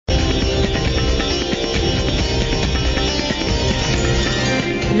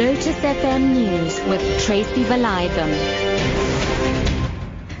FM News with Tracy Valaydham.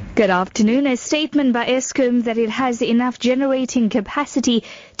 Good afternoon. A statement by Eskom that it has enough generating capacity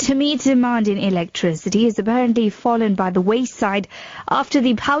to meet demand in electricity has apparently fallen by the wayside after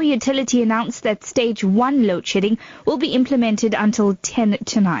the power utility announced that stage 1 load shedding will be implemented until 10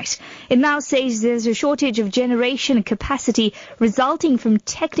 tonight. It now says there's a shortage of generation capacity resulting from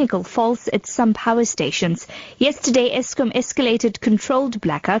technical faults at some power stations. Yesterday, Eskom escalated controlled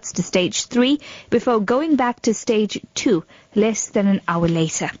blackouts to stage 3 before going back to stage 2 less than an hour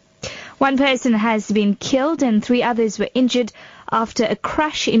later. One person has been killed and 3 others were injured after a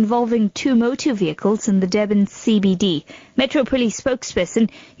crash involving 2 motor vehicles in the Durban CBD. Metro Police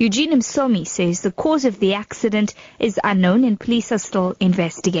spokesperson Eugene Msomi says the cause of the accident is unknown and police are still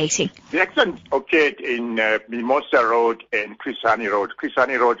investigating. The accident occurred in Mimosa Road and Chris Hani Road. Chris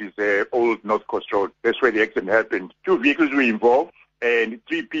Hani Road is the old North Coast Road. That's where the accident happened. 2 vehicles were involved and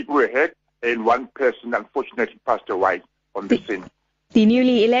 3 people were hurt and 1 person unfortunately passed away on the scene. The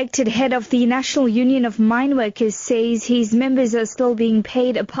newly elected head of the National Union of Mine Workers says his members are still being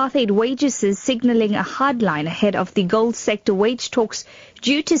paid apartheid wages, signalling a hardline ahead of the gold sector wage talks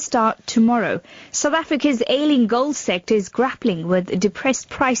due to start tomorrow. South Africa's ailing gold sector is grappling with depressed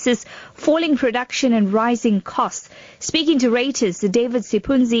prices, falling production and rising costs. Speaking to Reuters, David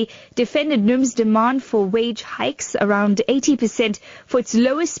Sipunzi defended NUM's demand for wage hikes around 80% for its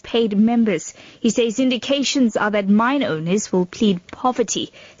lowest paid members. He says indications are that mine owners will plead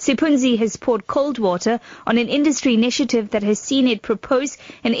poverty. Sipunzi has poured cold water on an industry initiative that has seen it propose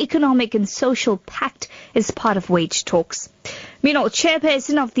an economic and social pact as part of wage talks. Meanwhile,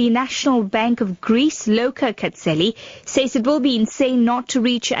 chairperson of the National Bank of Greece, Loka Katseli, says it will be insane not to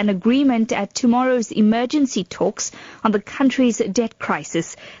reach an agreement at tomorrow's emergency talks on the country's debt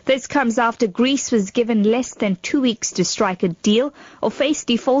crisis. This comes after Greece was given less than 2 weeks to strike a deal or face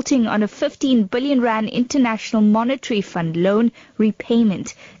defaulting on a 15 billion rand International Monetary Fund loan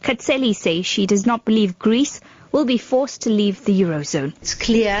repayment. Katseli says she does not believe Greece will be forced to leave the Eurozone. It's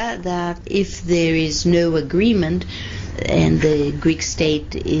clear that if there is no agreement and the Greek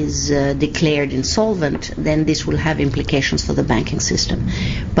state is declared insolvent, then this will have implications for the banking system.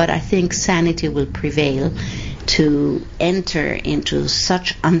 But I think sanity will prevail to enter into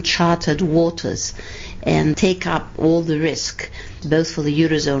such uncharted waters and take up all the risk, both for the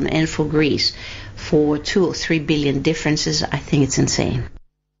Eurozone and for Greece, for 2 or 3 billion differences. I think it's insane.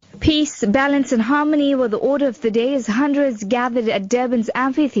 Peace, balance and harmony were the order of the day as hundreds gathered at Durban's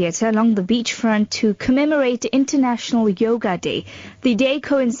amphitheatre along the beachfront to commemorate International Yoga Day. The day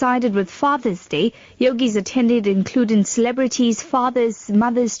coincided with Father's Day. Yogis attended including celebrities, fathers,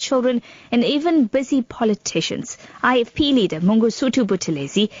 mothers, children and even busy politicians. IFP leader Mangosuthu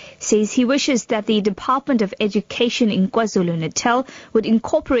Buthelezi says he wishes that the Department of Education in KwaZulu-Natal would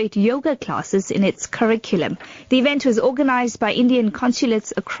incorporate yoga classes in its curriculum. The event was organized by Indian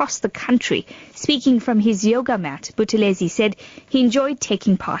consulates across the country. Speaking from his yoga mat, Buthelezi said he enjoyed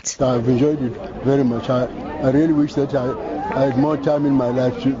taking part. I've enjoyed it very much. I really wish that I had more time in my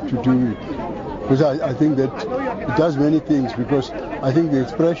life to do it. Because I think that it does many things, because I think the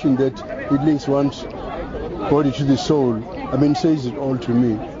expression that it links one's body to the soul, says it all to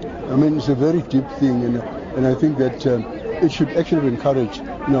me. It's a very deep thing, and I think that it should actually be encouraged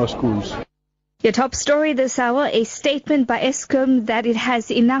in our schools. Your top story this hour, a statement by Eskom that it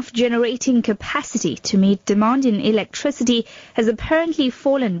has enough generating capacity to meet demand in electricity has apparently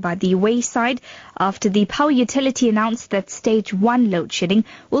fallen by the wayside after the power utility announced that stage 1 load shedding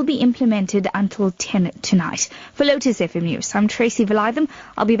will be implemented until 10 tonight. For Lotus FM News, I'm Tracy Valaydham.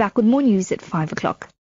 I'll be back with more news at 5 o'clock.